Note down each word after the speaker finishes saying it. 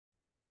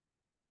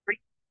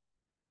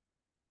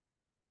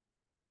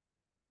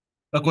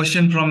A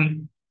question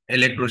from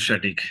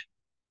electrostatic.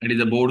 It is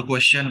a board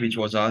question which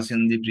was asked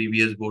in the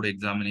previous board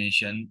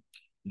examination,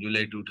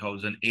 July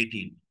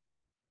 2018.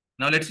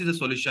 Now let's see the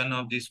solution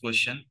of this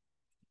question.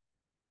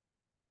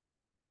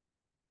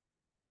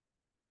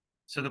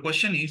 So the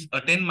question is a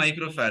 10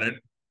 microfarad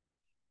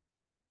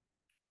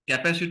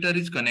capacitor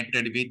is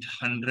connected with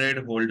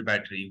 100-volt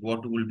battery.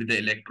 What will be the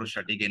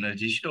electrostatic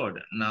energy stored?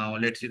 Now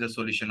let's see the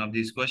solution of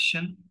this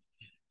question.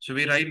 So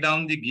we write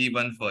down the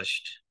given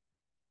first.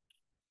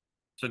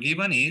 So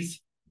given is,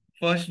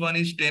 first one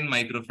is 10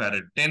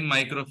 microfarad. 10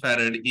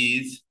 microfarad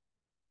is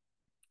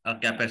a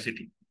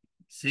capacity.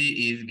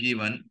 C is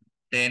given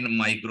 10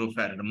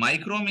 microfarad.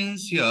 Micro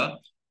means here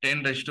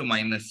 10 raised to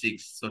minus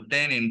 6. So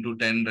 10 into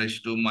 10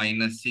 raised to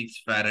minus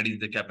 6 farad is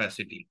the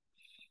capacity.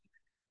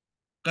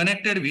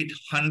 Connected with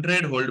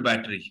 100-volt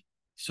battery.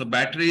 So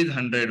battery is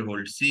 100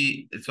 volt.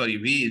 V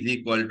is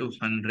equal to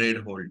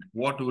 100 volt.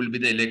 What will be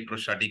the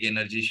electrostatic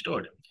energy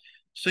stored?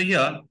 So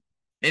here,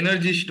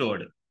 energy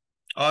stored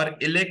or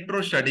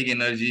electrostatic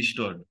energy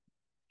stored.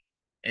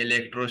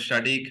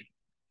 Electrostatic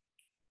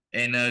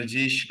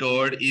energy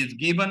stored is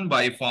given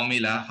by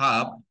formula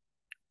half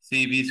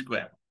CV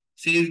square.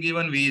 C is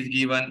given, V is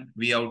given.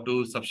 We have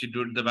to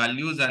substitute the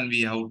values and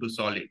we have to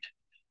solve it.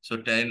 So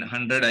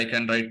 100, I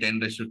can write 10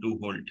 raised to 2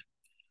 volt.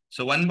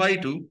 So 1 by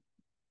 2.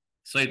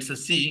 So it's a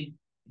C,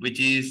 which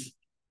is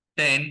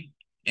 10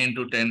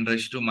 into 10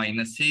 raised to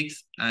minus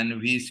 6 and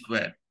V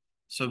square.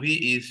 So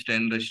V is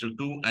 10 raised to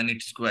 2 and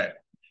it's square.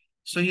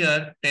 So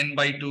here 10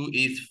 by 2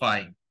 is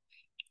 5.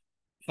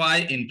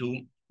 5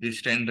 into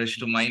this 10 raised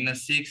to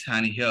minus 6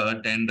 and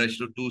here 10 raised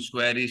to 2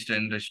 square is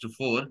 10 raised to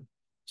 4.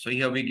 So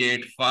here we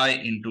get 5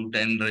 into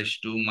 10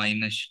 raised to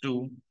minus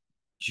 2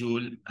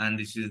 joule, and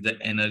this is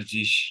the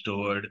energy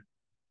stored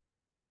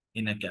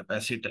in a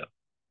capacitor.